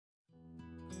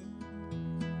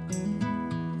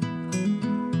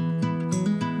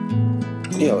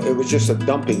it was just a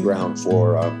dumping ground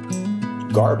for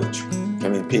garbage. I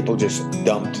mean, people just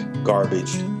dumped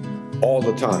garbage all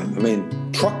the time. I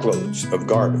mean, truckloads of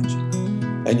garbage.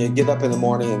 And you get up in the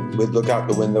morning and we'd look out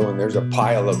the window and there's a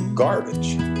pile of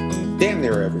garbage damn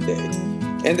near every day.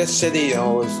 And the city,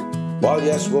 was, well,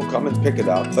 yes, we'll come and pick it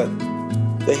up, but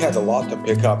they had a lot to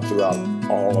pick up throughout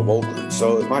all of Oakland.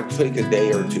 So it might take a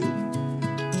day or two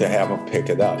to have them pick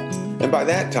it up. And by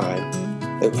that time,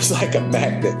 it was like a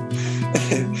magnet.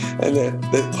 And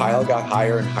the pile got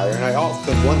higher and higher. And I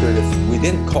often wondered if we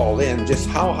didn't call in, just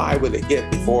how high would it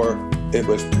get before it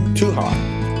was too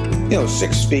high?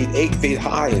 6 feet, 8 feet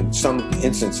high in some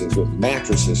instances with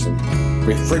mattresses and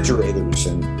refrigerators.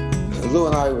 And Lou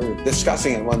and I were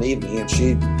discussing it one evening, and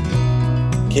she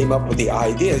came up with the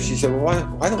idea. She said, well,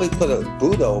 why don't we put a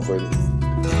Buddha over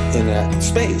in that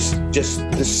space just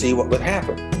to see what would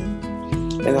happen?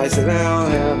 And I said,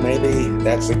 no, maybe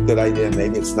that's a good idea.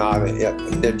 Maybe it's not.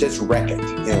 They'd just wreck it.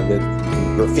 They'd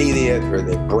graffiti it, or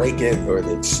they'd break it, or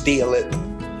they'd steal it.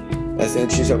 And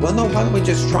she said, well, no, why don't we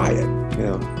just try it?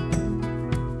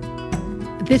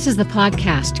 This is the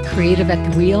podcast, Creative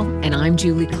at the Wheel, and I'm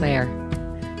Julie Claire.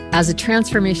 As a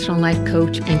transformational life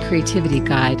coach and creativity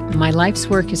guide, my life's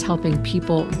work is helping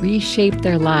people reshape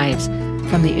their lives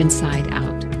from the inside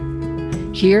out.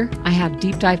 Here, I have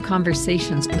deep dive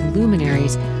conversations with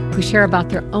luminaries who share about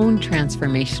their own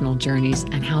transformational journeys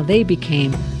and how they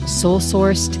became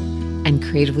soul-sourced and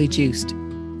creatively juiced.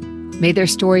 May their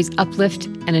stories uplift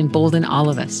and embolden all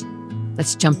of us.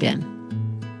 Let's jump in.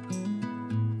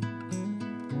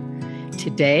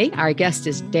 Today, our guest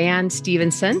is Dan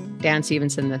Stevenson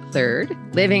III,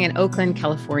 living in Oakland,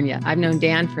 California. I've known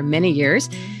Dan for many years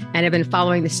and have been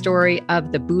following the story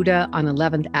of the Buddha on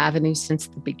 11th Avenue since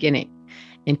the beginning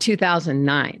in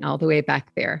 2009, all the way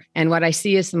back there. And what I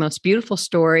see is the most beautiful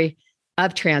story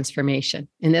of transformation.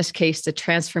 In this case, the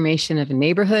transformation of a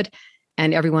neighborhood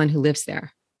and everyone who lives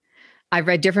there. I've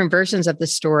read different versions of the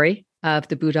story of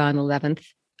the Buddha on 11th,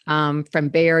 from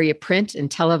Bay Area print and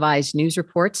televised news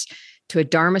reports to a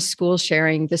Dharma school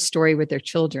sharing this story with their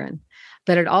children.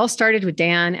 But it all started with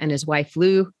Dan and his wife,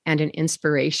 Lou, and an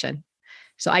inspiration.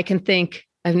 So I can think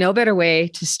of no better way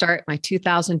to start my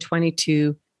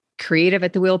 2022 Creative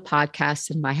at the Wheel podcast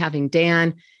than by having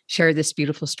Dan share this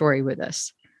beautiful story with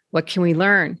us. What can we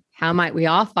learn? How might we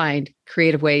all find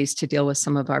creative ways to deal with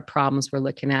some of our problems we're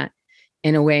looking at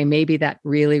in a way maybe that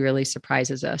really, really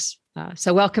surprises us?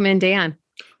 So welcome in, Dan.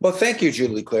 Well, thank you,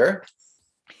 Julie Claire.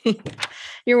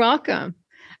 You're welcome.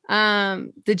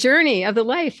 The journey of the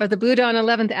life of the Buddha on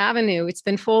 11th Avenue, it's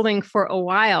been folding for a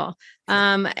while.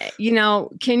 Can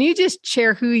you just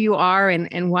share who you are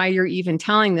and why you're even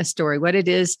telling this story, what it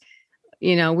is,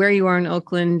 where you are in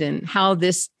Oakland and how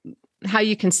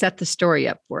you can set the story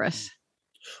up for us?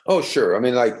 Oh, sure. I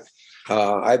mean,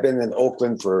 I've been in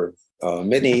Oakland for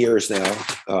many years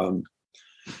now,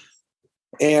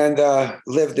 and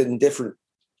lived in different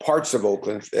parts of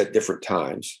Oakland at different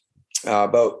times.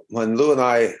 But when Lou and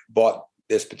I bought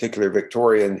this particular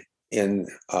Victorian in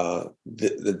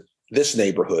this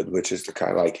neighborhood, which is the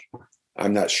kind of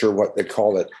I'm not sure what they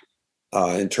call it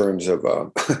in terms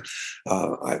of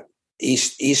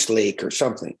East Lake or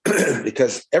something,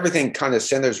 because everything kind of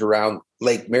centers around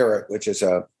Lake Merritt, which is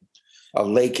a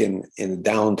lake in the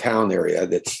downtown area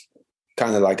that's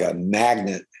kind of like a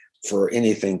magnet for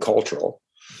anything cultural.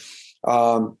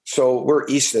 So we're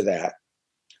east of that.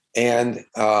 And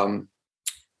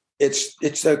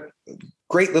it's a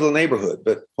great little neighborhood.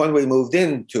 But when we moved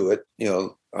into it,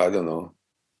 I don't know,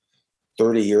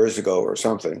 30 years ago or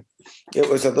something, it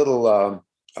was a little,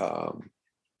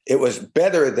 it was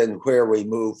better than where we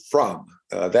moved from.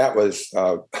 That was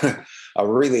a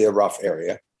really rough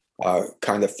area,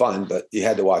 kind of fun, but you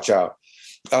had to watch out.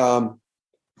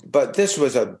 But this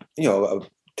was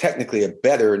technically a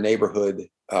better neighborhood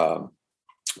to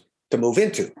move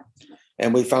into.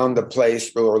 And we found the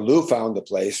place, or Lou found the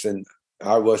place, and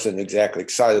I wasn't exactly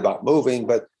excited about moving,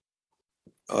 but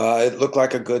it looked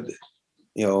like a good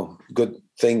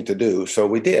thing to do. So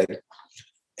we did.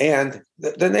 And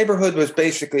the neighborhood was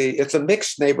basically, it's a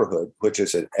mixed neighborhood, which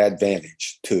is an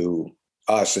advantage to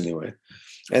us anyway.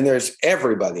 And there's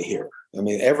everybody here. I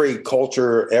mean, every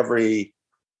culture, every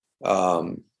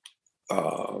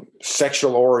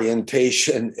sexual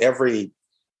orientation, everything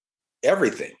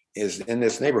is in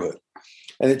this neighborhood.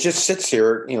 And it just sits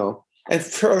here, and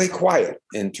fairly quiet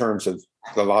in terms of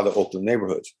a lot of Oakland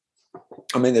neighborhoods.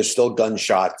 I mean, there's still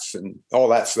gunshots and all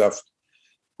that stuff,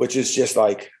 which is just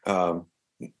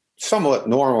somewhat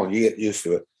normal. You get used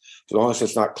to it. As long as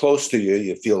it's not close to you,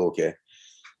 you feel okay.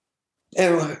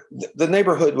 And the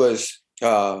neighborhood was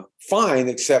fine,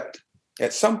 except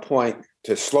at some point,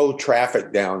 to slow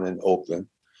traffic down in Oakland,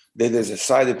 they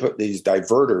decided to put these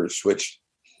diverters, which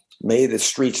made the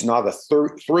streets not a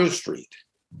through street,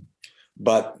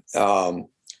 but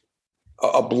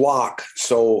a block.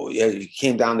 So you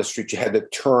came down the street, you had to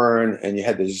turn and you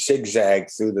had to zigzag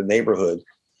through the neighborhood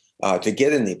to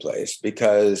get any place,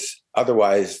 because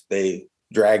otherwise they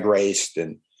drag raced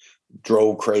and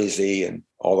drove crazy and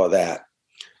all of that.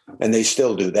 And they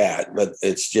still do that, but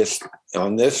it's just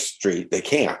on this street, they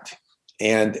can't.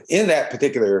 And in that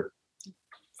particular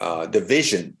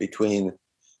division between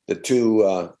the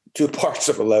two parts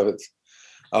of 11th,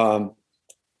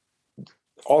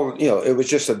 it was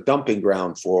just a dumping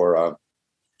ground for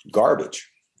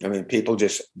garbage. I mean, people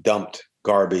just dumped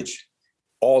garbage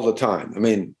all the time. I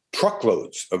mean,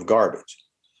 truckloads of garbage.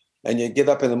 And you get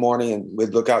up in the morning and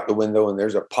we'd look out the window and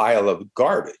there's a pile of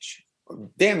garbage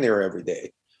damn near every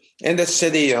day. And the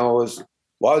city, was,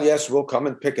 well, yes, we'll come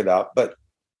and pick it up, but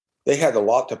they had a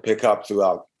lot to pick up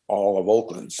throughout all of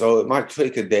Oakland. So it might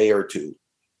take a day or two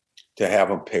to have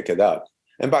them pick it up.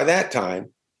 And by that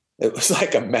time, it was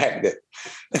like a magnet.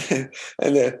 And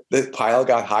the pile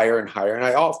got higher and higher. And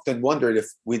I often wondered, if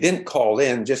we didn't call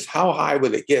in, just how high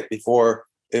would it get before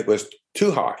it was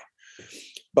too high?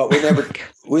 But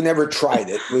we never tried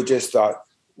it. We just thought,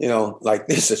 like,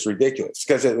 this is ridiculous,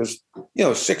 because it was,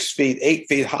 6 feet, 8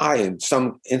 feet high in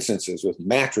some instances, with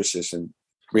mattresses and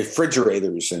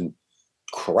refrigerators and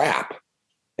crap.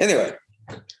 Anyway,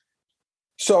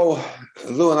 so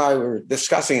Lou and I were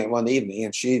discussing it one evening,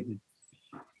 and she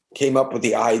came up with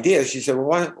the idea. She said,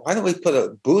 well, why don't we put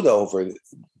a Buddha over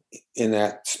in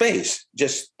that space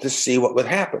just to see what would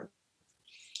happen?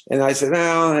 And I said,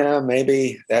 no, yeah,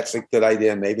 maybe that's a good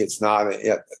idea. Maybe it's not.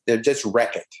 They'd just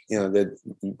wreck it.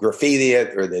 They'd graffiti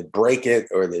it, or they'd break it,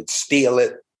 or they'd steal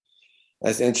it.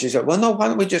 And she said, well, no, why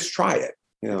don't we just try it?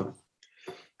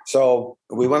 So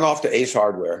we went off to Ace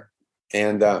Hardware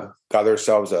and got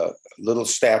ourselves a little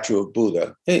statue of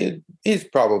Buddha. He's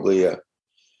probably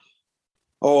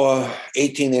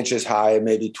 18 inches high,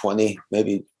 maybe 20,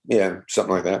 maybe,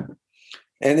 something like that.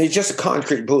 And he's just a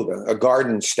concrete Buddha, a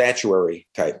garden statuary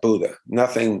type Buddha,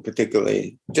 nothing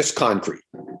particularly, just concrete.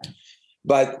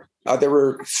 But there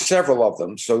were several of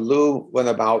them. So Lou went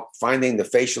about finding the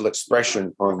facial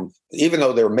expression on, even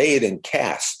though they're made in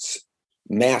casts,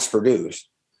 mass produced.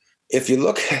 If you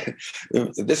look,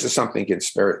 this is something you can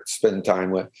spend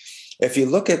time with. If you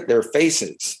look at their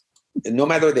faces, no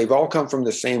matter, they've all come from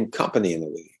the same company and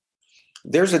everything,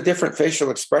 there's a different facial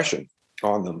expression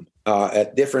on them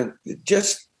at different,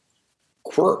 just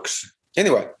quirks.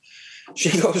 Anyway,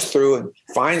 she goes through and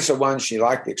finds the one she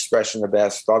liked the expression the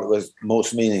best, thought it was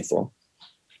most meaningful.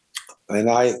 And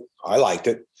I liked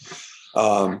it.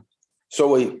 So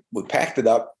we packed it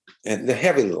up, and the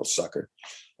heavy little sucker,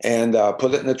 and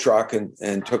put it in the truck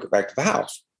and took it back to the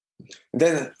house. And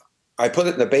then I put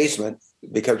it in the basement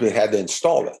because we had to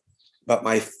install it. But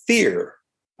my fear,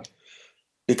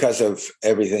 because of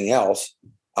everything else,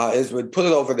 is we'd put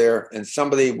it over there and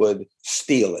somebody would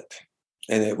steal it.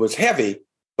 And it was heavy,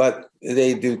 but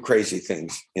they do crazy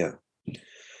things.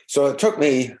 So it took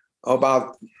me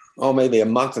maybe a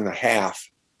month and a half,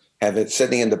 have it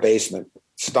sitting in the basement,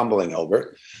 stumbling over it,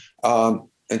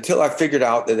 until I figured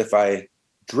out that if I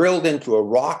drilled into a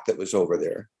rock that was over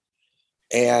there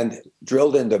and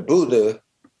drilled into Buddha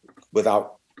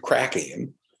without cracking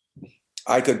him,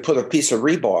 I could put a piece of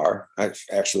rebar. I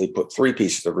actually put 3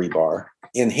 pieces of rebar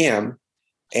in him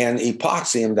and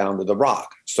epoxy him down to the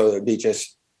rock. So it'd be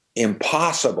just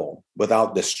impossible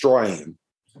without destroying him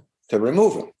to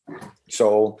remove him.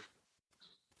 So,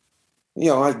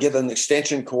 I get an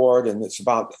extension cord, and it's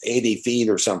about 80 feet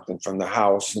or something from the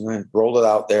house. And I roll it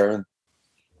out there and,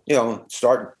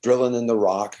 start drilling in the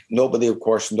rock. Nobody, of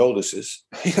course, notices.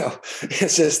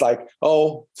 It's just like,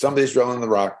 oh, somebody's drilling the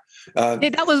rock.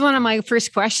 That was one of my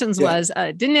first questions. Was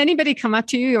didn't anybody come up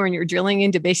to you when you're drilling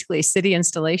into basically a city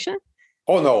installation?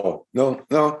 Oh,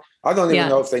 no. I don't even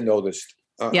know if they noticed,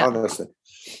 honestly.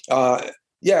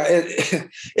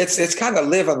 It's kind of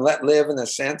live and let live in a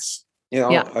sense.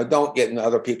 I don't get in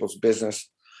other people's business.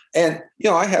 And,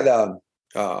 I had,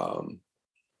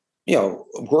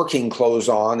 working clothes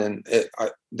on, and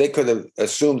they could have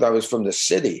assumed I was from the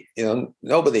city.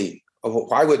 Nobody,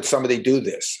 why would somebody do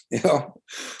this?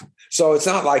 So it's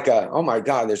not like oh my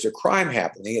God, there's a crime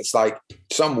happening. It's like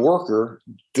some worker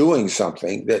doing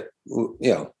something that,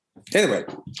 anyway,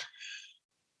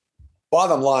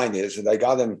 bottom line is that I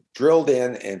got them drilled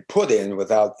in and put in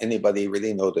without anybody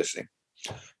really noticing.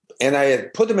 And I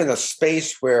had put him in a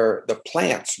space where the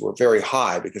plants were very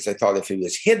high, because I thought if he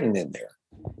was hidden in there,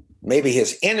 maybe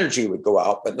his energy would go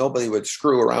out, but nobody would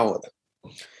screw around with it.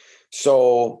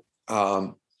 So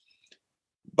about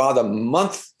a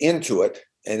month into it,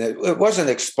 and it wasn't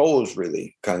exposed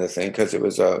really kind of thing, because it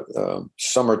was a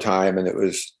summertime and it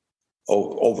was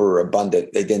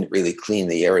overabundant. They didn't really clean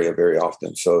the area very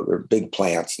often. So there are big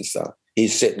plants and stuff.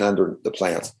 He's sitting under the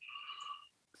plants.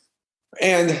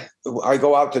 And I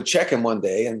go out to check him one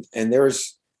day, and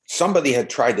there's somebody had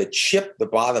tried to chip the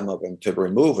bottom of him to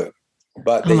remove him.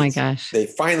 But oh my gosh, they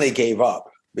finally gave up,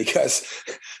 because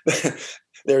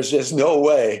there's just no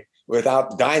way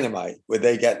without dynamite would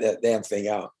they get that damn thing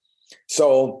out.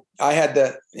 So I had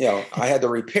to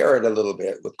repair it a little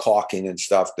bit with caulking and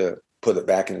stuff to put it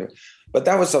back in. But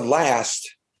that was the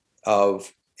last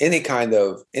of any kind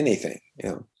of anything,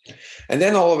 And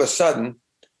then all of a sudden,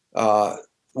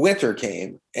 winter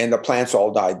came and the plants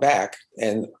all died back.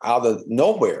 And out of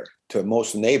nowhere, to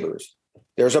most neighbors,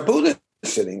 there's a Buddha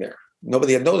sitting there.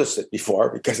 Nobody had noticed it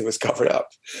before because it was covered up.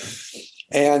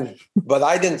 But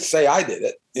I didn't say I did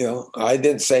it. I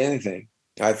didn't say anything.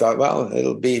 I thought, well,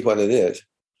 it'll be what it is.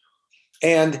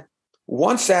 And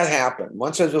once that happened,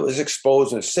 once it was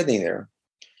exposed and sitting there,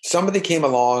 somebody came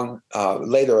along.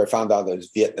 Later, I found out it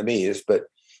was Vietnamese, but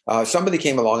somebody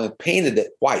came along and painted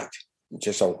it white,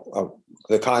 just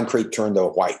the concrete turned to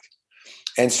white,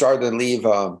 and started to leave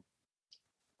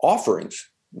offerings,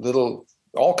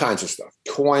 all kinds of stuff,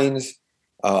 coins,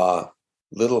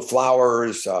 little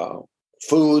flowers,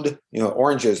 food,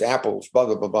 oranges, apples, blah,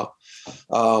 blah, blah,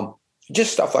 blah.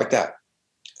 Just stuff like that.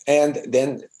 And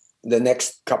then the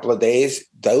next couple of days,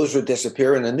 those would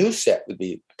disappear and a new set would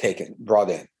be brought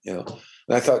in, And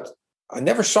I thought, I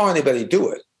never saw anybody do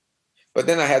it. But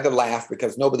then I had to laugh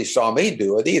because nobody saw me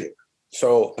do it either.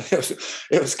 So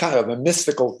it was kind of a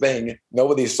mystical thing.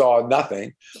 Nobody saw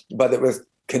nothing, but it was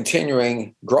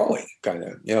continuing growing, kind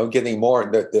of, getting more.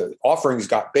 The offerings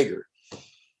got bigger.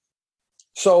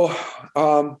 So,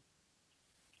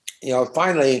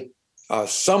 finally,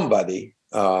 somebody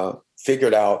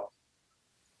figured out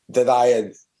that I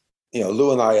had,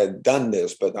 Lou and I had done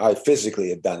this, but I physically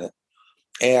had done it.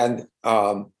 And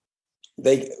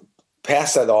they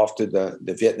passed that off to the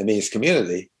Vietnamese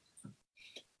community.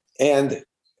 And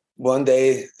one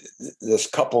day, this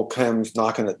couple comes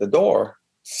knocking at the door,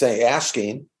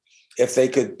 asking if they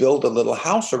could build a little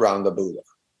house around the Buddha.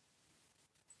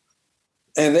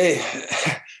 And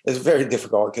it's very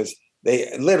difficult because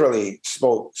they literally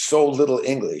spoke so little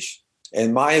English.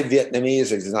 And my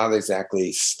Vietnamese is not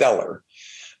exactly stellar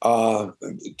to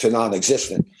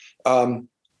non-existent.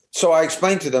 So I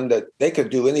explained to them that they could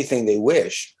do anything they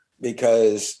wish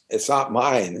because it's not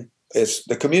mine, it's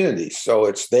the community. So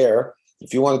it's there.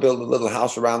 If you want to build a little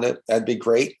house around it, that'd be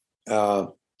great.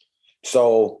 So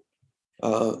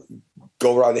go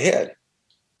right ahead.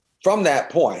 From that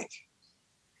point,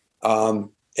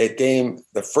 it came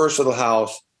the first little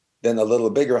house, then a little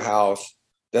bigger house,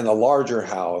 then a larger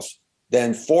house,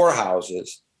 then 4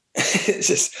 houses. It's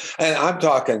just, and I'm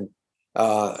talking,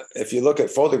 if you look at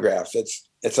photographs,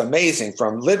 it's amazing,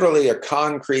 from literally a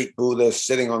concrete Buddha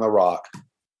sitting on a rock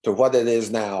to what it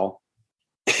is now.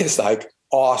 It's like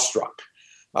awestruck.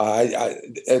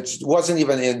 It wasn't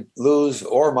even in Lou's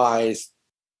or my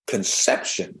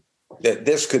conception that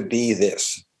this could be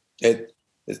this.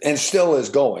 And still is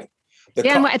going.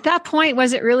 And at that point,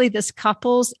 was it really this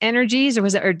couple's energies,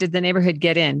 or did the neighborhood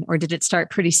get in, or did it start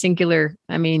pretty singular?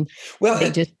 I mean,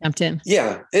 they just jumped in.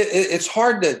 Yeah, it's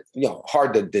hard to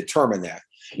determine that.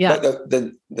 Yeah. But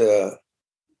the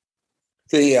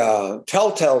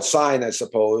telltale sign, I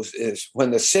suppose, is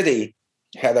when the city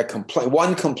had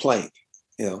one complaint.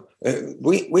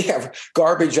 We have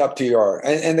garbage up to your,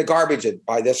 and the garbage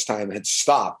by this time had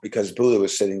stopped because Buddha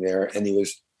was sitting there and he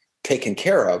was taken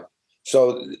care of.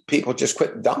 So people just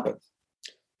quit dumping.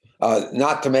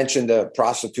 Not to mention the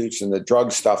prostitutes and the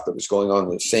drug stuff that was going on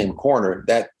in the same corner,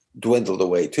 that dwindled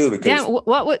away too. Because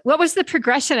what was the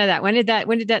progression of that? When did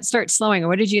that start slowing, or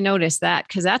what did you notice that?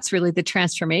 Because that's really the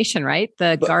transformation, right?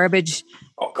 The garbage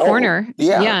corner.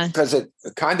 Yeah. Because it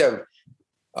kind of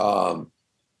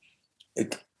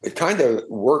it kind of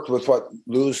worked with what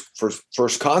Lou's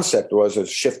first concept was of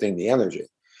shifting the energy,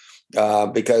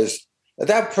 because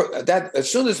that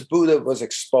as soon as Buddha was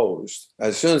exposed,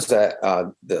 as soon as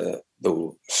the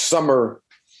summer,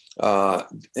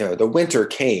 the winter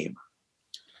came,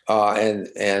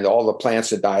 and all the plants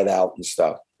had died out and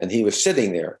stuff, and he was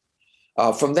sitting there.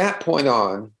 From that point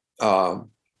on,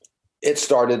 it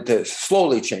started to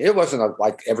slowly change. It wasn't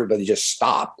like everybody just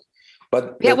stopped.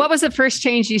 But what was the first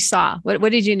change you saw?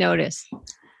 What did you notice?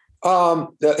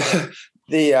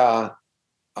 The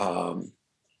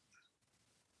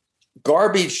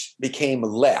garbage became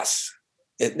less.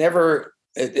 It never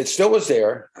it still was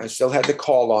there. I still had to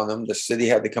call on them. The city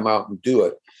had to come out and do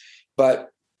it, but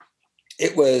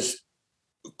it was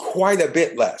quite a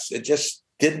bit less. It just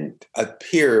didn't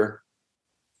appear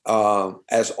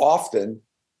as often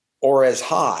or as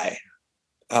high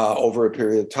over a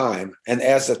period of time. And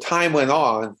as the time went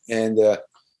on, and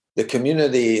the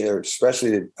community, or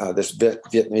especially this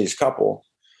Vietnamese couple,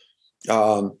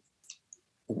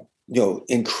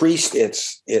 increased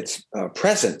its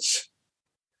presence.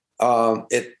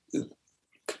 It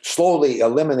slowly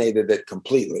eliminated it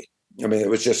completely. I mean, it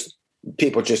was just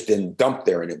people just didn't dump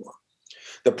there anymore.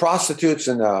 The prostitutes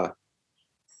and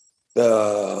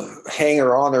the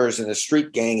hanger-oners and the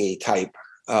street gangy type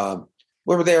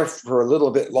were there for a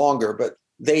little bit longer, but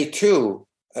they too,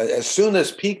 as soon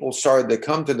as people started to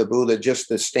come to the Buddha just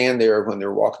to stand there when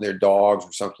they're walking their dogs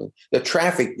or something, the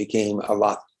traffic became a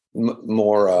lot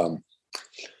more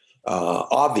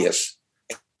obvious.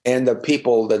 And the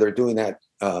people that are doing that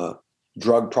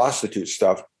drug prostitute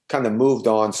stuff kind of moved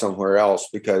on somewhere else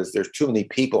because there's too many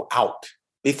people out.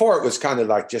 Before it was kind of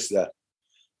like just a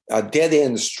dead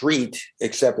end street,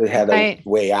 except it had a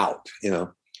way out,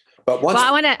 But once,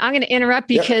 well, I'm going to interrupt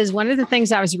because one of the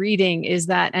things I was reading is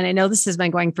that, and I know this has been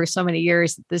going for so many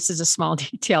years, this is a small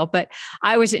detail, but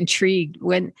I was intrigued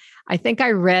when I think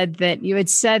I read that you had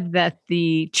said that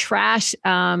the trash,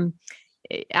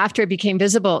 after it became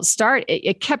visible,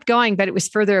 it kept going, but it was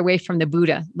further away from the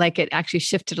Buddha. Like it actually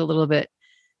shifted a little bit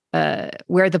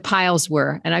where the piles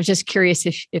were. And I was just curious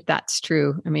if that's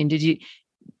true. I mean,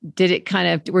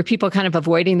 were people kind of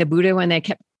avoiding the Buddha when they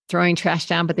kept throwing trash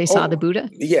down, but they saw the Buddha?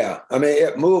 Yeah. I mean,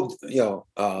 it moved,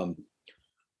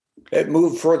 it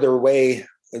moved further away.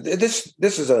 This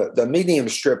is the medium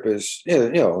strip is,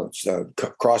 it's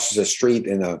crosses a street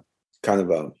in a kind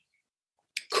of a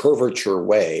curvature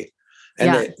way.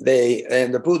 And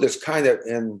the Buddha's kind of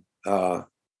in,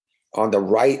 on the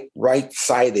right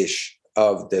side-ish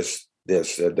of this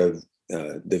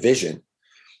division.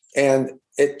 And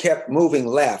it kept moving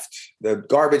left. The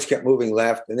garbage kept moving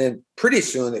left. And then pretty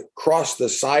soon it crossed the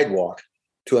sidewalk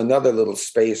to another little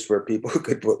space where people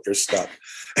could put their stuff.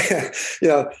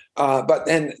 But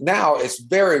then now it's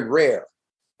very rare,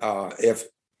 if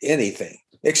anything,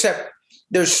 except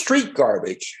there's street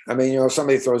garbage. I mean,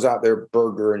 somebody throws out their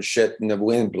burger and shit and the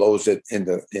wind blows it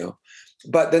into,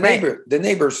 but the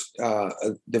neighbors,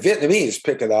 the Vietnamese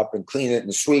pick it up and clean it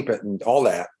and sweep it and all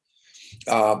that.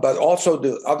 But also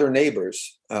the other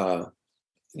neighbors,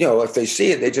 if they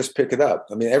see it, they just pick it up.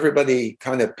 I mean, everybody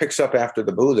kind of picks up after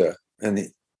the Buddha, and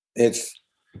it's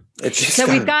just. So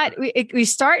we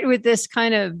start with this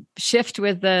kind of shift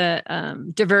with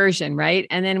the diversion, right?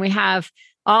 And then we have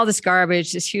all this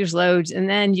garbage, this huge loads, and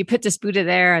then you put this Buddha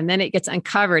there, and then it gets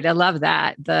uncovered. I love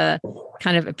that, the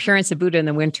kind of appearance of Buddha in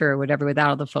the winter or whatever without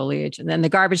all the foliage. And then the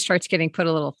garbage starts getting put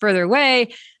a little further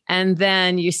away, and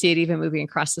then you see it even moving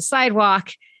across the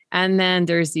sidewalk. And then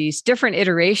there's these different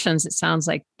iterations. It sounds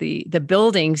like the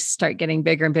buildings start getting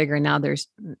bigger and bigger. Now there's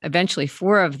eventually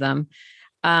 4 of them.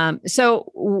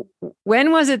 So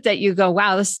when was it that you go,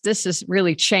 wow, this has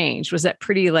really changed? Was that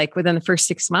pretty like within the first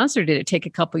 6 months, or did it take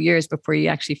a couple of years before you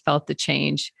actually felt the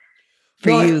change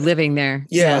for you living there?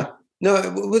 Yeah.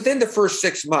 No, within the first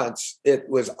 6 months, it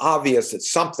was obvious that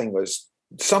something was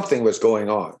going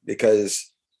on,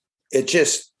 because it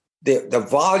just, the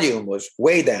volume was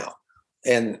way down,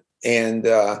 and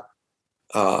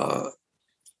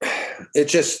it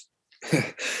just,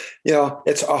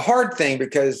 it's a hard thing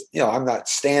because, I'm not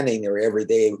standing there every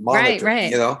day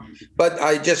monitoring, right. But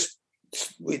I just,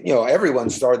 everyone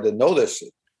started to notice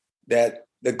that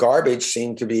the garbage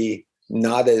seemed to be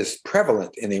not as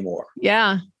prevalent anymore.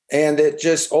 Yeah. And it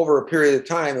just, over a period of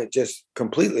time, it just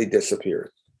completely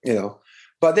disappeared,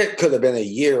 but it could have been a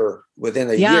year. Within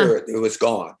a year, it was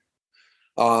gone.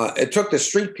 It took the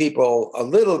street people a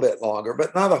little bit longer,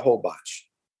 but not a whole bunch.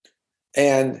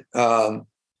 And,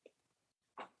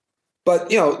 but,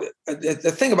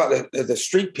 the thing about the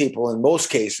street people, in most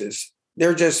cases,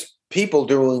 they're just people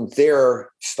doing their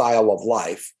style of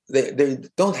life. They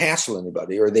don't hassle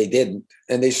anybody, or they didn't,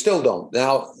 and they still don't.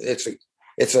 Now it's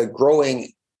a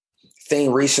growing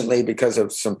thing recently because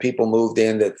of some people moved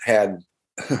in that had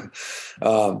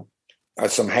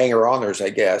some hanger-oners,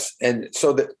 I guess. And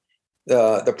so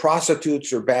the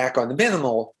prostitutes are back on the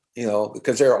minimal,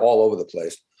 because they're all over the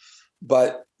place,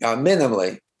 but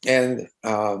minimally. And,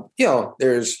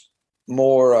 there's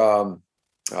more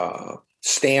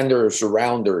standers,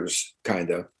 rounders, kind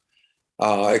of,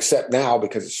 except now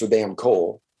because it's so damn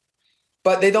cold.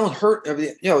 But they don't hurt.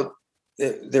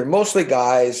 They're mostly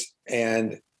guys,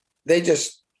 and they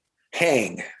just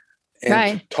hang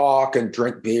and talk and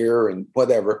drink beer and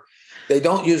whatever. They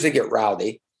don't usually get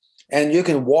rowdy, and you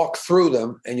can walk through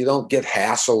them and you don't get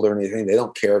hassled or anything. They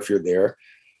don't care if you're there.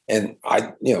 And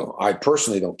I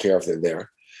personally don't care if they're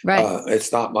there. Right.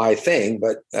 It's not my thing,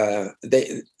 but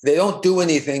they don't do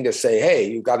anything to say, hey,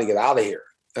 you've got to get out of here.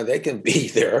 They can be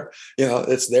there.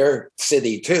 It's their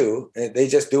city too. And they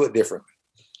just do it differently.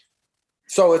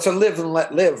 So it's a live and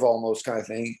let live almost kind of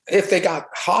thing. If they got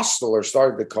hostile or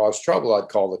started to cause trouble, I'd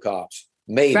call the cops.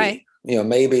 Maybe. Right.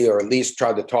 Maybe, or at least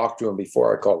try to talk to them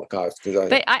before I call the cops.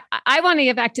 But I want to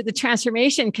get back to the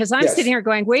transformation, because I'm sitting here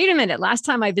going, wait a minute. Last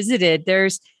time I visited,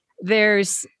 there's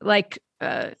like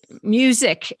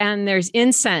music, and there's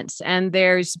incense, and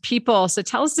there's people. So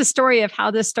tell us the story of how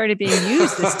this started being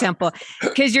used, this temple,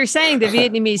 because you're saying the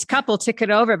Vietnamese couple took it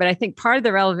over. But I think part of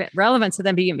the relevance of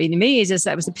them being Vietnamese is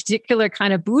that was a particular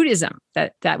kind of Buddhism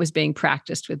that was being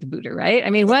practiced with the Buddha, right?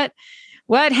 I mean, what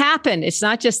happened? It's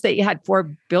not just that you had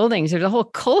 4 buildings. There's a whole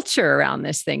culture around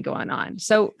this thing going on.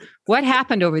 So what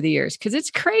happened over the years? Because it's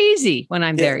crazy when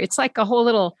I'm there. It's like a whole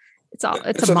little, it's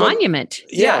a monument.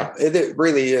 It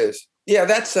really is. Yeah,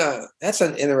 that's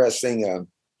an interesting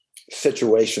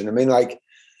situation. I mean, like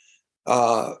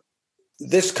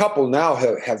this couple now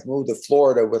have moved to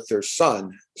Florida with their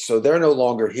son. So they're no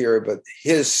longer here, but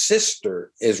his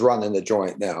sister is running the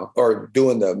joint now, or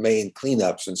doing the main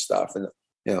cleanups and stuff. And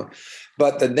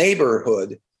but the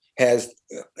neighborhood has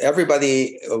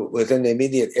everybody within the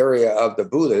immediate area of the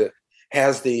Buddha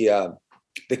has the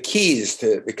keys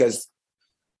to, because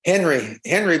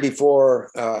Henry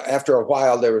before, after a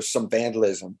while, there was some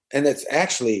vandalism, and it's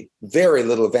actually very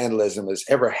little vandalism has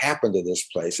ever happened to this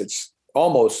place. It's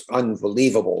almost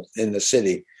unbelievable in the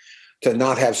city to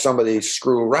not have somebody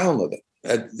screw around with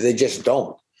it. They just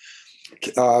don't.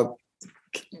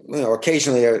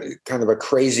 Occasionally a kind of a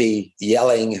crazy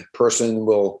yelling person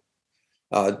will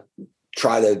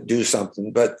try to do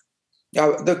something, but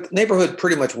the neighborhood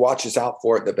pretty much watches out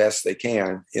for it the best they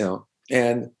can,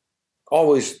 and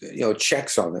always,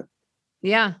 checks on it.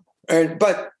 Yeah.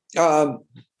 But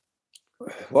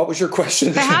what was your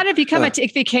question? But how did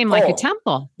it became like a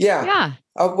temple? Yeah. Yeah.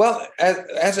 Well,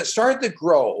 as it started to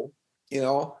grow,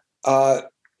 the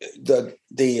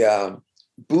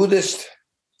Buddhist,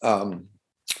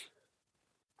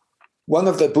 one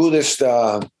of the Buddhist,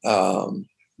 I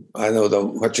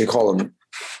know what you call them,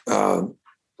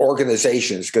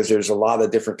 organizations, because there's a lot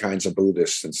of different kinds of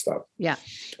Buddhists and stuff. Yeah.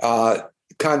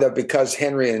 Kind of because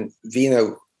Henry and Vina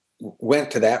went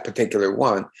to that particular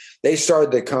one, they started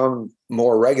to come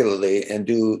more regularly and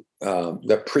do,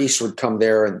 the priests would come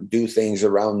there and do things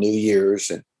around New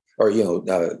Year's or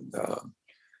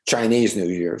Chinese New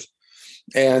Year's.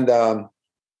 And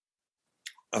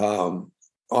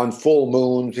on full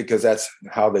moons, because that's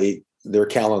how their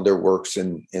calendar works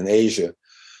in Asia.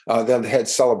 They had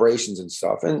celebrations and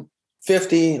stuff, and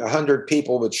 50, 100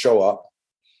 people would show up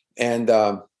and,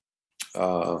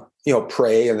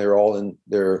 pray, and they're all in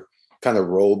their kind of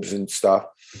robes and stuff.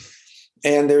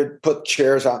 And they'd put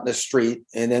chairs out in the street,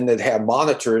 and then they'd have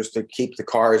monitors to keep the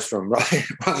cars from running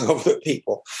over the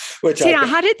people.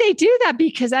 How did they do that?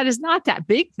 Because that is not that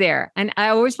big there. And I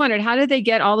always wondered, how did they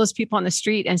get all those people on the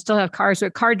street and still have cars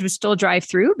where cars would still drive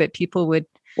through, but people would?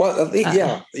 Well,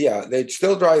 they'd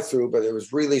still drive through, but it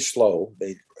was really slow.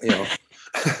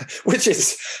 Which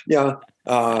is,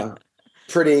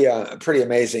 pretty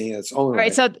amazing in its own right.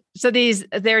 way. So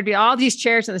there'd be all these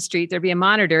chairs on the street. There'd be a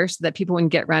monitor so that people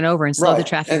wouldn't get run over and slow the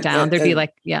traffic down. There'd be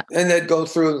and they'd go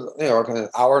through, an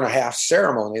hour and a half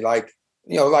ceremony, like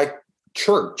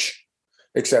church,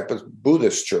 except it's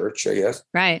Buddhist church, I guess.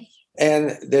 Right.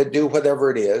 And they'd do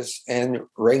whatever it is and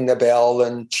ring the bell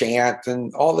and chant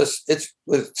and all this. It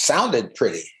sounded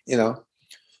pretty, and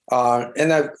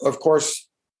of course,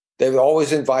 they would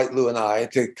always invite Lou and I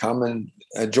to come and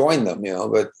join them,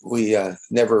 but we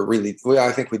never really,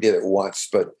 I think we did it once,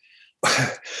 but,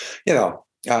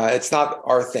 it's not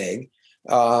our thing.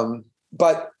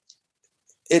 But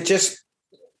it just,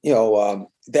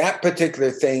 that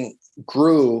particular thing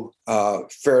grew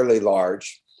fairly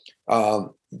large.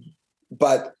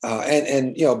 But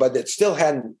it still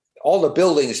hadn't, all the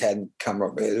buildings hadn't come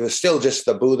up. It was still just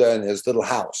the Buddha and his little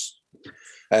house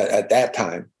at that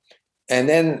time. And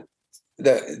then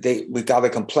we got a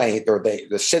complaint, or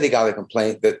the city got a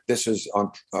complaint that this is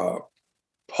on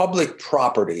public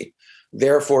property.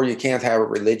 Therefore, you can't have a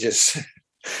religious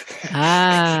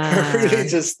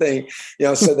religious thing.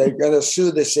 So they're going to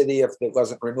sue the city if it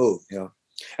wasn't removed.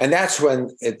 And that's when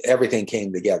everything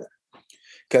came together.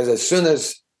 Because as soon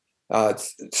as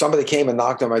somebody came and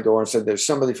knocked on my door and said, "There's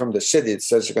somebody from the city that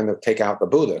says they're going to take out the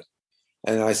Buddha,"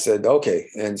 and I said, "Okay."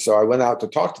 And so I went out to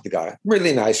talk to the guy.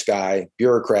 Really nice guy,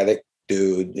 bureaucratic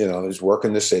dude, who's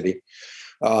working the city.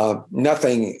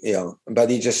 Nothing, but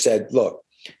he just said, look,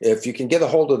 if you can get a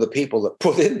hold of the people that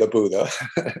put in the Buddha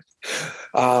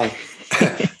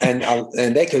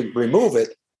and they could remove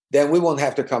it, then we won't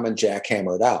have to come and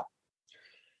jackhammer it out.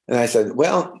 And I said,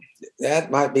 well,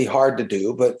 that might be hard to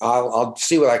do, but I'll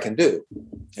see what I can do.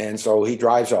 And so he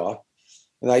drives off,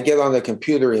 and I get on the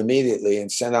computer immediately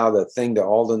and sent out a thing to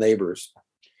all the neighbors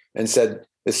and said,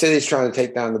 the city's trying to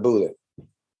take down the Buddha.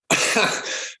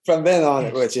 From then on,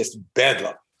 it was just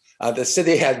bedlam. The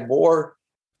city had more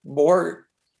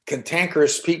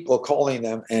cantankerous people calling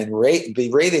them and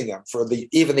berating them for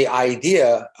even the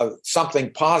idea of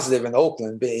something positive in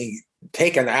Oakland being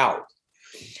taken out.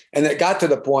 And it got to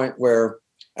the point where,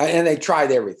 and they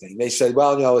tried everything. They said,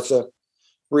 well, it's a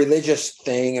religious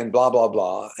thing and blah, blah,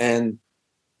 blah. And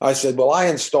I said, well, I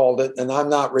installed it and I'm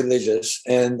not religious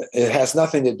and it has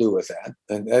nothing to do with that.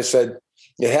 And I said,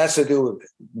 it has to do with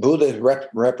Buddha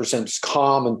represents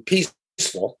calm and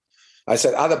peaceful. I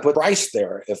said, I'd have put Christ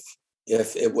there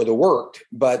if it would have worked,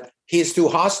 but he's too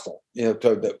hostile, to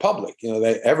the public.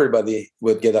 Everybody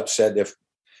would get upset if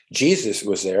Jesus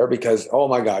was there because, oh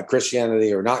my God,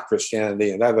 Christianity or not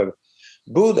Christianity. And that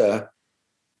Buddha,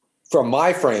 from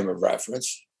my frame of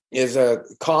reference, is a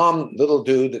calm little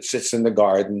dude that sits in the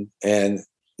garden and,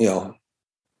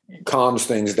 calms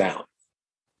things down.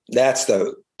 That's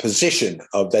the position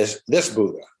of this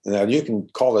Buddha. Now, you can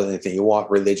call it anything you want,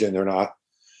 religion or not.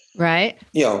 Right.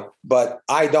 But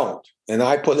I don't. And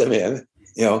I put him in,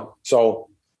 so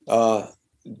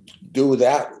do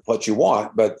that what you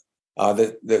want. But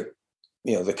the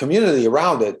community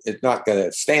around it is not going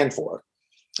to stand for it.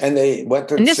 And they went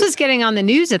to. And this was getting on the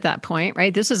news at that point,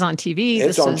 right? This was on TV.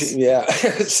 It's on TV. Yeah.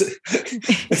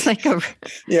 It's like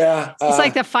yeah. It's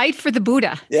like the fight for the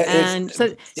Buddha. Yeah. And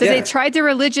so they tried the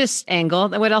religious angle.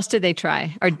 What else did they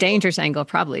try? Or dangerous angle,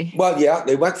 probably. Well, yeah,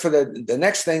 they went for the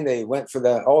next thing. They went for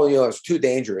it's too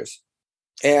dangerous.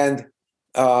 And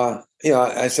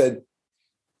I said,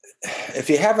 if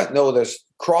you haven't noticed,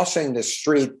 crossing the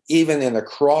street, even in a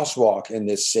crosswalk in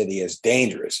this city, is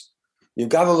dangerous. You've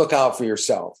got to look out for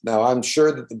yourself. Now, I'm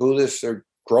sure that the Buddhists are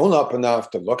grown up enough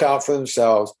to look out for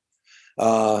themselves.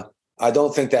 I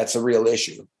don't think that's a real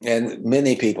issue. And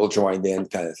many people joined in,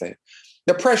 kind of thing.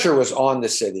 The pressure was on the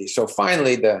city. So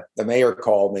finally, the mayor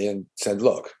called me and said,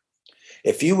 look,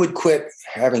 if you would quit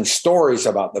having stories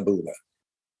about the Buddha,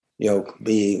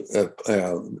 be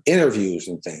interviews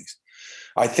and things,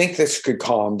 I think this could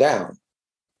calm down.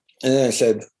 And then I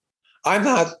said, I'm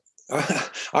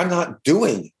not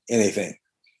doing anything.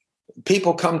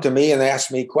 People come to me and ask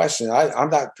me questions. I'm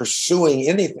not pursuing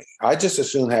anything. I just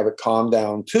as soon have it calm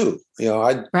down too.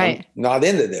 I'm not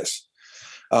into this.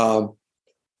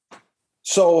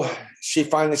 So she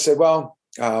finally said, well,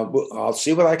 I'll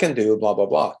see what I can do, blah, blah,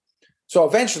 blah. So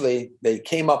eventually they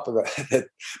came up with a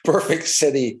perfect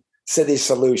city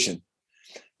solution.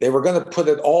 They were going to put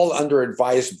it all under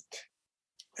advisement.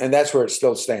 And that's where it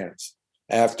still stands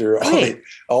after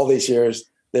all these years.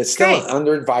 It's still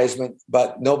under advisement,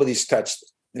 but nobody's touched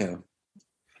it.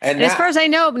 And as far as I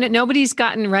know, nobody's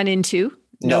gotten run into.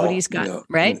 Nobody's gotten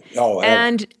right.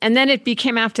 And then it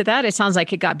became, after that, it sounds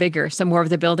like it got bigger. Some more of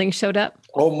the buildings showed up.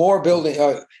 Oh, more building.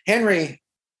 Henry,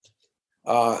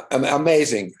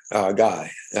 amazing guy.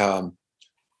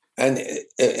 And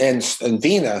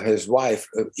Vina, his wife,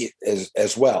 is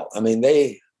as well. I mean,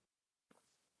 they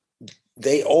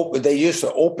used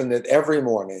to open it every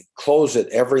morning, close it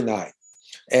every night.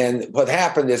 And what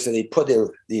happened is that he put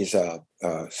these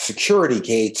security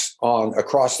gates on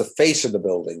across the face of the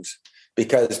buildings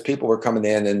because people were coming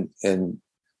in and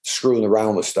screwing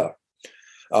around with stuff.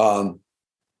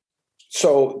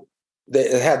 So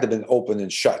it had to have been open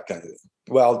and shut kind of thing.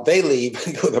 Well, they leave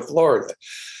and go to Florida.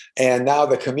 And now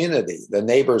the community, the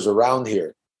neighbors around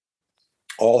here,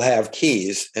 all have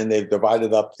keys, and they've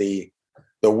divided up the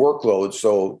workload.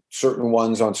 So certain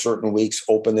ones on certain weeks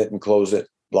open it and close it,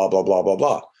 blah, blah, blah, blah,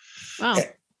 blah. Wow.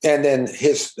 And then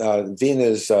his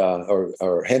Vina's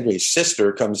or Henry's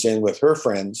sister comes in with her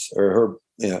friends or her,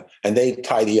 and they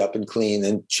tidy up and clean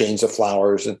and change the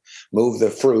flowers and move the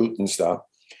fruit and stuff.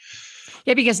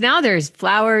 Yeah, because now there's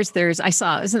flowers.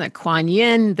 Isn't it Kuan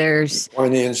Yin? There's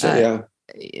Kuan Yin, yeah.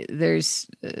 There's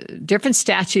different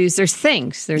statues. There's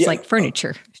things. There's like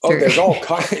furniture. There's all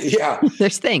kinds. Yeah,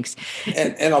 there's things.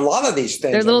 And a lot of these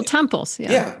things. They're little temples.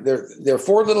 Yeah, they're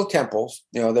 4 little temples.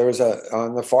 There's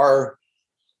on the far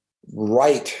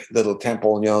right little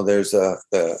temple. There's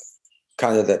the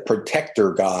kind of the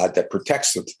protector god that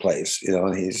protects the place.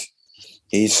 And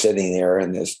he's sitting there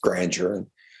in this grandeur,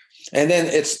 and then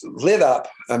it's lit up.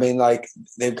 I mean, like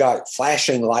they've got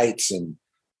flashing lights and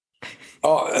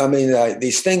Oh, I mean,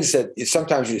 these things that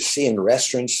sometimes you see in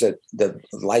restaurants that the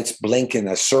lights blink in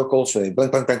a circle, so they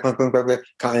blink, blink, blink, blink, blink, blink, blink,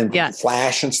 kind of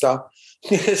flash and stuff.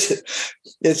 It's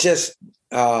just,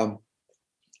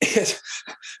 it's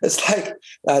like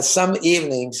some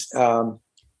evenings,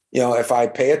 if I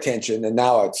pay attention, and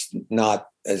now it's not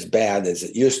as bad as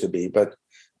it used to be, but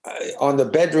on the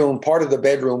bedroom, part of the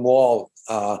bedroom wall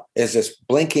is this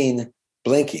blinking,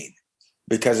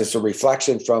 because it's a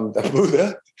reflection from the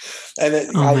Buddha. And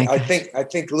I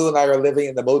think Lou and I are living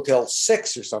in the Motel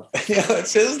 6 or something.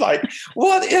 It's just like,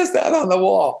 what is that on the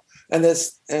wall? And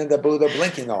the Buddha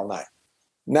blinking all night.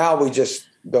 Now we just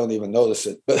don't even notice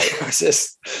it. But it was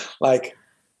just like,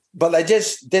 but I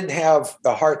just didn't have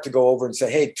the heart to go over and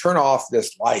say, hey, turn off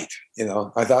this light.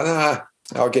 I thought,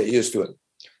 I'll get used to it.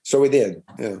 So we did.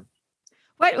 Yeah.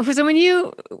 So when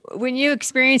you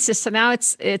experience this, so now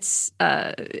it's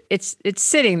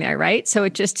sitting there, right? So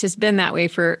it just has been that way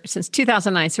since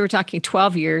 2009. So we're talking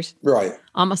 12 years, right?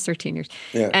 Almost 13 years.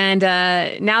 Yeah.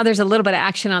 And now there's a little bit of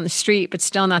action on the street, but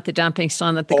still not the dumping,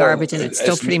 still not the garbage, and it's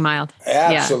still pretty mild.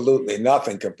 Absolutely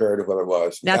nothing compared to what it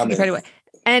was. Nothing compared to what.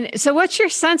 And so what's your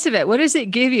sense of it? What does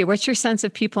it give you? What's your sense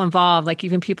of people involved, like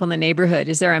even people in the neighborhood?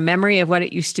 Is there a memory of what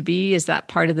it used to be? Is that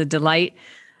part of the delight?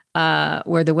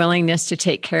 Or the willingness to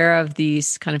take care of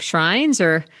these kind of shrines,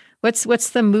 or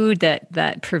what's the mood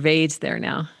that pervades there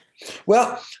now?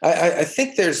 Well, I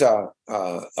think there's a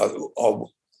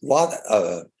lot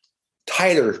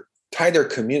tighter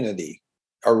community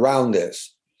around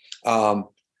this,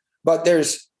 but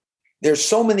there's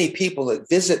so many people that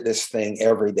visit this thing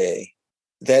every day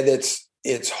that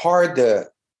it's hard to.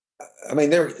 I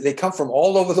mean, they come from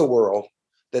all over the world.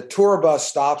 The tour bus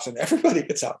stops and everybody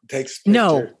gets out and takes pictures.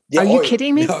 No. Are you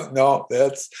kidding me? No,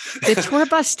 that's... The tour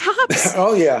bus stops?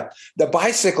 Oh, yeah. The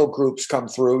bicycle groups come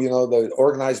through, the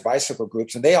organized bicycle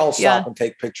groups, and they all stop and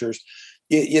take pictures.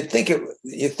 You'd think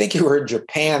you were in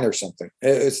Japan or something.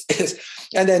 And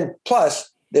then plus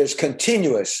there's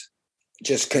continuous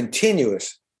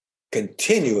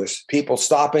people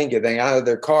stopping, getting out of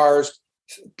their cars,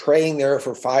 praying there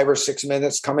for 5 or 6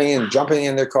 minutes, coming in, jumping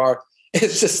in their car.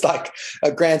 It's just like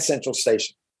a Grand Central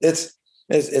Station. It's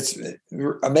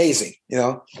amazing,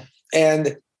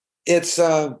 and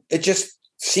it just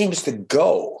seems to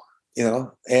go,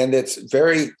 and it's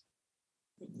very,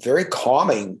 very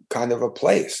calming kind of a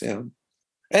place, And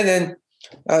then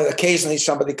occasionally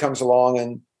somebody comes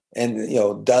along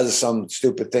and does some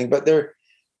stupid thing, but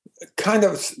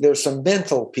there's some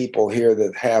mental people here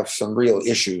that have some real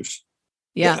issues.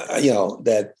 Yeah.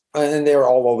 And they're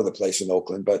all over the place in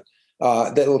Oakland, but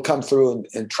that will come through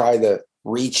and try to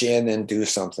reach in and do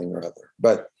something or other.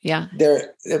 But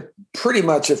they're pretty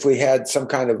much, if we had some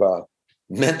kind of a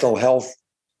mental health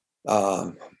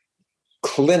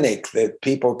clinic that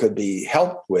people could be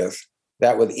helped with,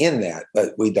 that would end that.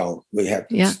 But we don't. We have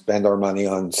to spend our money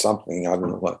on something. I don't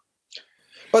know what.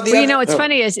 But what's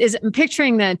funny is I'm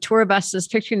picturing the tour buses,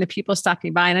 picturing the people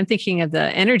stopping by, and I'm thinking of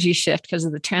the energy shift because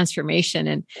of the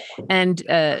transformation and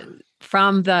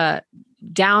from the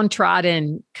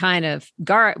downtrodden kind of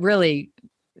really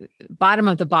bottom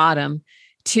of the bottom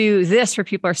to this where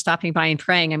people are stopping by and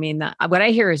praying. I mean, what I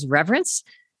hear is reverence.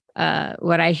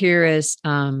 What I hear is,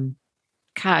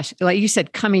 like you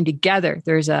said, coming together.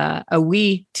 There's a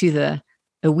we to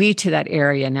that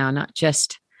area now, not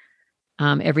just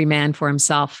every man for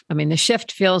himself. I mean, the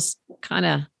shift feels kind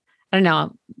of, I don't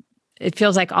know. It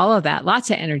feels like all of that, lots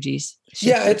of energies.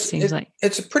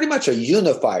 It's pretty much a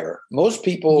unifier. Most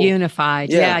people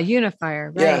unified. Yeah.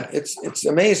 Unifier. Right. Yeah. It's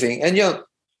amazing. And,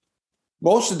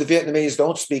 most of the Vietnamese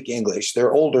don't speak English.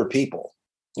 They're older people,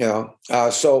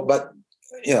 but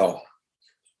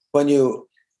when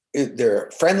they're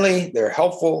friendly, they're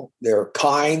helpful, they're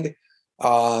kind.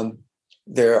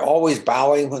 They're always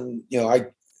bowing when, I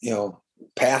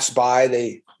pass by,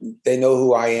 they know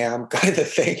who I am, kind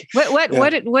of thing.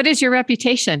 What is your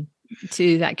reputation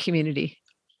to that community?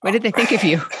 What did they think of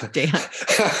you, Dan?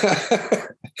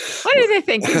 What did they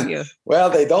think of you? Well,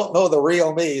 they don't know the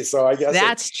real me, so I guess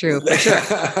that's true. For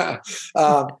sure.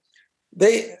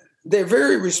 They're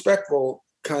very respectful.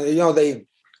 Kind of,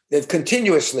 they've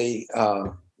continuously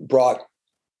brought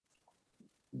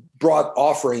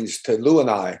offerings to Lou and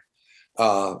I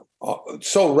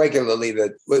so regularly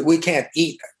that we can't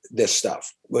eat this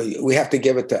stuff. We have to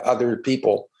give it to other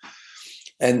people,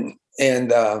 and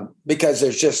because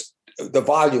there's just the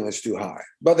volume is too high.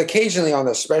 But occasionally, on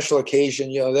a special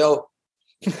occasion, they'll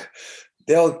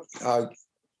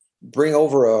bring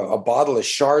over a bottle of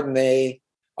Chardonnay,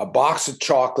 a box of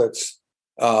chocolates,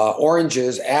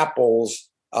 oranges, apples,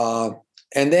 and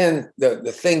then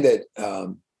the thing that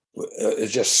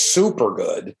is just super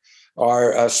good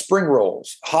are spring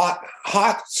rolls,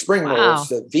 hot spring rolls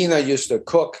that Vina used to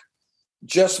cook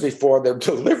just before they're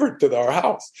delivered to our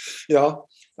house,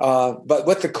 But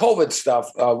with the COVID stuff,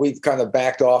 we've kind of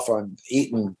backed off on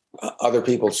eating other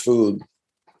people's food.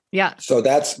 Yeah. So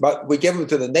but we give them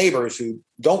to the neighbors who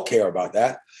don't care about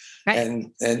that. Right.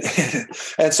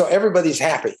 And so everybody's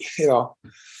happy,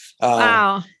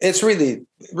 Wow. It's really,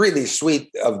 really sweet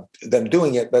of them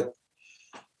doing it. But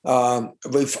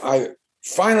I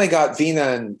finally got Vina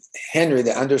and Henry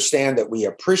to understand that we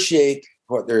appreciate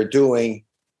what they're doing,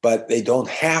 but they don't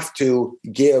have to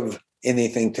give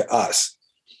anything to us.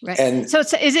 Right. And so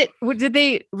did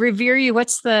they revere you? What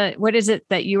is it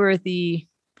that you were the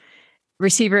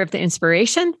receiver of the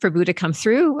inspiration for Buddha come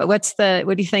through? What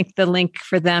do you think the link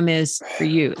for them is for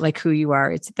you? Like who you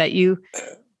are? It's that you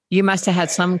must have had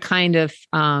some kind of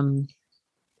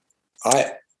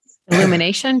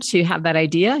illumination to have that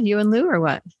idea, you and Lou, or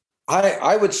what?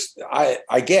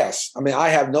 I guess. I mean, I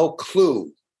have no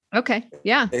clue. Okay.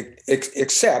 Yeah.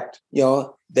 Except,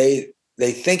 they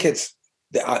think it's,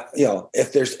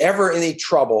 if there's ever any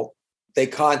trouble, they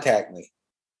contact me.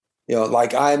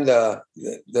 Like I'm the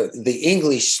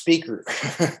English speaker,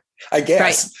 I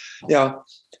guess. Right.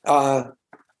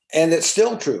 And it's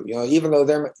still true. Even though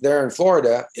they're in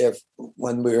Florida,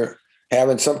 when we're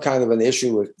having some kind of an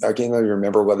issue with, I can't even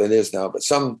remember what it is now, but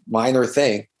some minor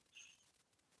thing,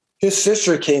 his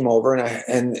sister came over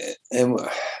and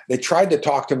they tried to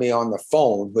talk to me on the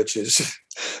phone, which is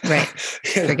right.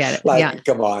 Forget it. Like, yeah.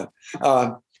 Come on.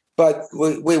 But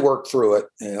we worked through it,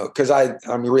 because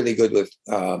I'm really good with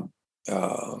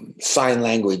sign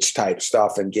language type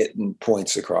stuff and getting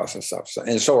points across and stuff.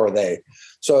 And so are they.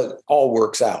 So it all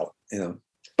works out,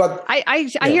 But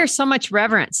I hear so much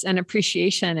reverence and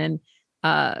appreciation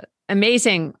and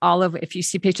amazing. If you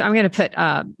see pictures, I'm going to put,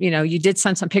 you did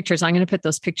send some pictures. I'm going to put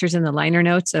those pictures in the liner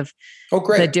notes of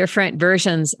the different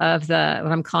versions of what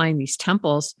I'm calling these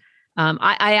temples.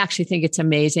 I actually think it's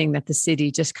amazing that the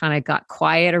city just kind of got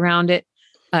quiet around it.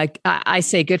 I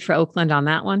say good for Oakland on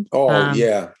that one. Oh,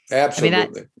 yeah, absolutely.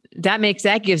 I mean,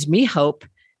 that gives me hope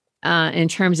in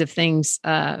terms of things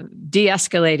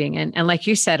de-escalating. And like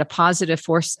you said, a positive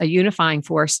force, a unifying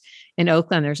force in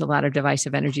Oakland. There's a lot of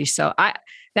divisive energy. So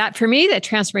for me, that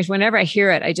transformation, whenever I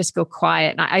hear it, I just go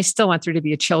quiet. And I still want there to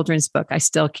be a children's book. I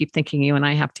still keep thinking you and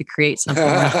I have to create something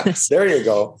around this. There you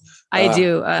go. I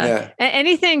do. Yeah.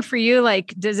 Anything for you?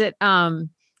 Like, does it,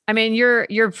 I mean, you're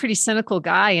a pretty cynical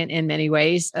guy in many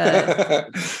ways.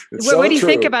 What do you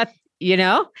think about,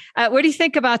 what do you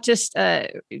think about just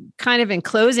kind of in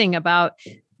closing about,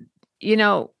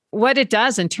 what it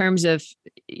does in terms of,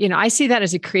 I see that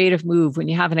as a creative move when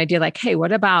you have an idea like, hey,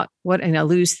 what about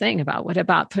Lou's thing about, what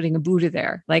about putting a Buddha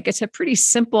there? Like, it's a pretty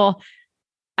simple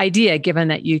idea given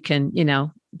that you can,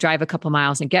 drive a couple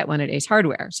miles and get one at Ace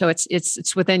Hardware. So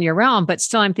it's within your realm, but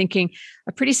still I'm thinking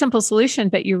a pretty simple solution,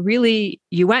 but you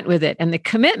went with it. And the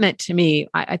commitment to me,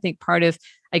 I think part of,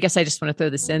 I guess I just want to throw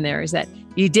this in there, is that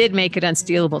you did make it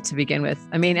unstealable to begin with.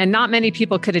 I mean, and not many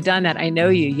people could have done that. I know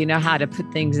you know how to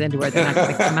put things into where they're not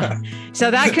going to come out.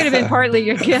 So that could have been partly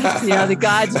your gift. The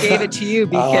gods gave it to you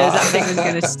because that thing was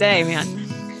going to stay,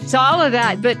 man. So all of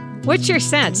that, but what's your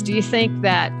sense? Do you think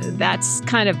that that's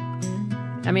kind of,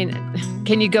 I mean,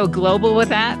 can you go global with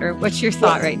that, or what's your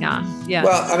thought right now? Yeah.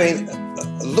 Well, I mean,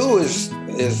 Lou is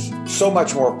so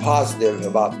much more positive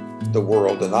about the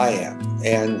world than I am,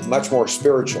 and much more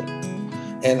spiritual.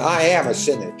 And I am a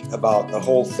cynic about the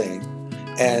whole thing.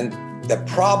 And the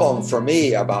problem for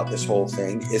me about this whole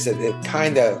thing is that it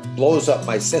kind of blows up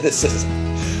my cynicism.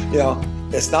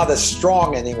 It's not as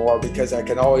strong anymore because I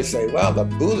can always say, well, the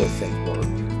Buddha thing worked,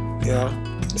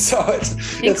 So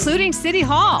it's including City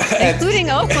Hall, including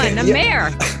Oakland, the mayor,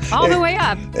 all the way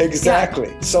up. Exactly.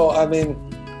 Yeah. So, I mean,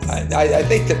 I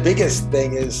think the biggest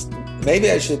thing is maybe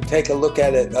I should take a look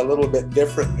at it a little bit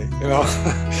differently.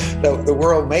 The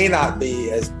world may not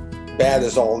be as bad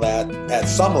as all that at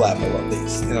some level, at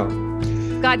least,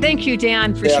 God, thank you,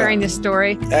 Dan, for sharing this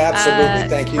story. Absolutely.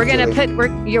 Thank you.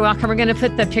 You're welcome. We're going to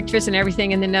put the pictures and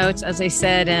everything in the notes, as I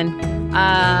said. And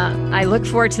I look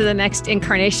forward to the next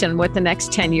incarnation, what the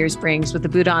next 10 years brings with the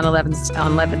Buddha on 11th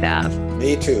Ave.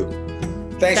 Me too.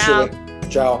 Thanks, Julie.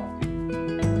 Ciao.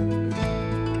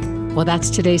 Well, that's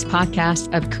today's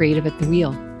podcast of Creative at the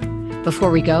Wheel.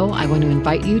 Before we go, I want to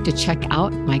invite you to check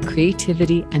out my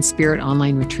Creativity and Spirit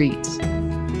online retreats.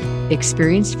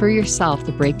 Experience for yourself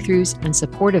the breakthroughs and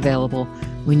support available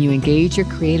when you engage your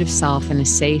creative self in a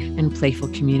safe and playful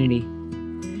community.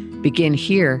 Begin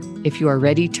here if you are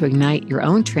ready to ignite your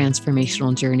own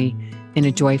transformational journey in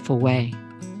a joyful way.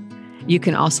 You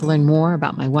can also learn more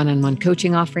about my one-on-one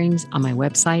coaching offerings on my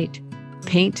website,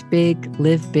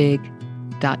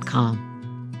 paintbiglivebig.com.